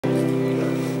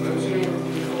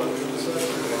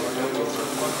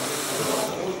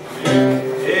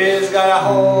got a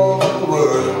whole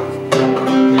world.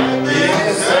 In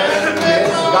his hand,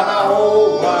 he's got a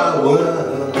whole wide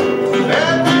world. In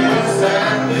his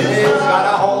hand, he's got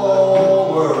a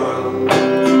whole world.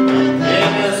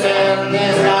 In his hand,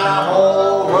 he's got a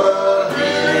whole world.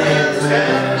 In his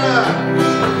hand,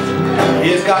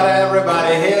 he's got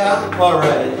everybody here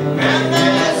already. In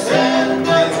his hand,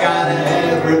 he's got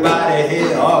everybody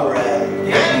here already.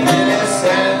 In his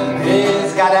hand,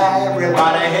 he's got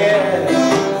everybody here.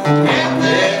 In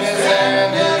his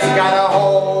hand, he's got a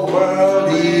whole world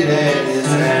in his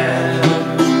hand.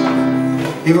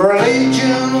 If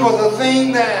religion was a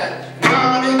thing that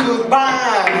money could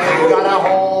buy, he's got a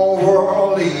whole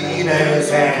world in his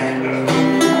hand.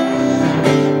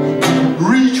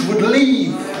 Rich would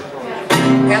leave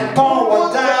and poor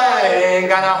would die,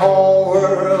 got a whole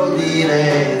world in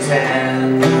his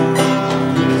hand.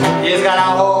 He's got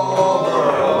a whole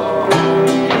world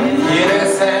in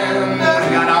his hand. He's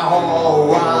got a whole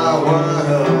wide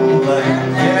world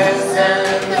in his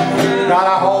hand. Got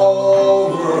a whole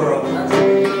world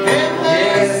in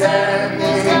his hand.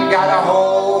 He's got a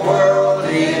whole world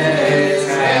in his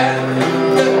hand.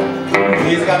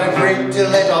 He's got a pretty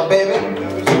little baby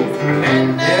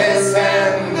in his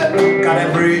hand. Got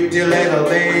a pretty little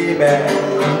baby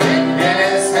in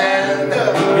his hand.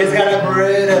 He's got a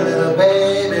pretty little